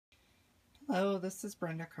Hello, this is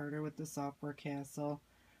Brenda Carter with the Software Castle.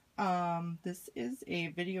 This is a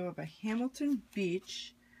video of a Hamilton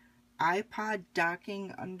Beach iPod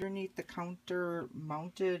docking underneath the counter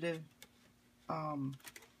mounted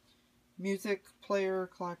music player,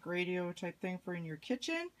 clock radio type thing for in your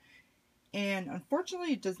kitchen. And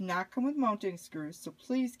unfortunately it does not come with mounting screws, so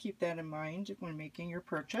please keep that in mind when making your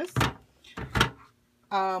purchase.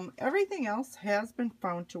 Everything else has been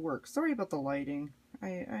found to work. Sorry about the lighting.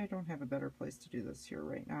 I don't have a better place to do this here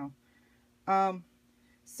right now.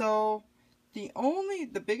 So the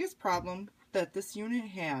biggest problem that this unit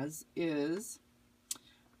has is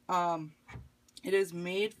it is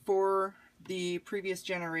made for the previous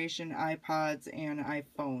generation iPods and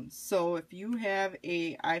iPhones. So if you have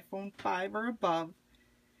a iPhone 5 or above,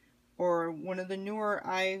 or one of the newer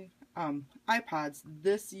iPods,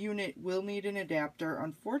 this unit will need an adapter.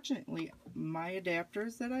 Unfortunately, my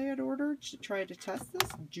adapters that I had ordered to try to test this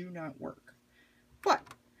do not work. But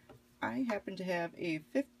I happen to have a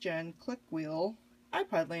 5th gen click wheel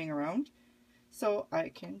iPod laying around, so I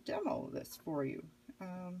can demo this for you.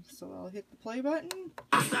 So I'll hit the play button.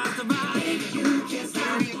 There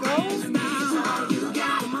you go.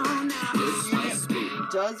 It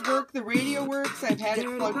does work. The radio works. I've had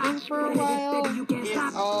it plugged in for a while.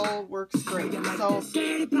 It all works great. So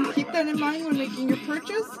keep that in mind when making your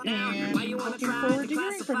purchase, and looking forward to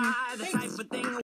hearing from you. Thanks.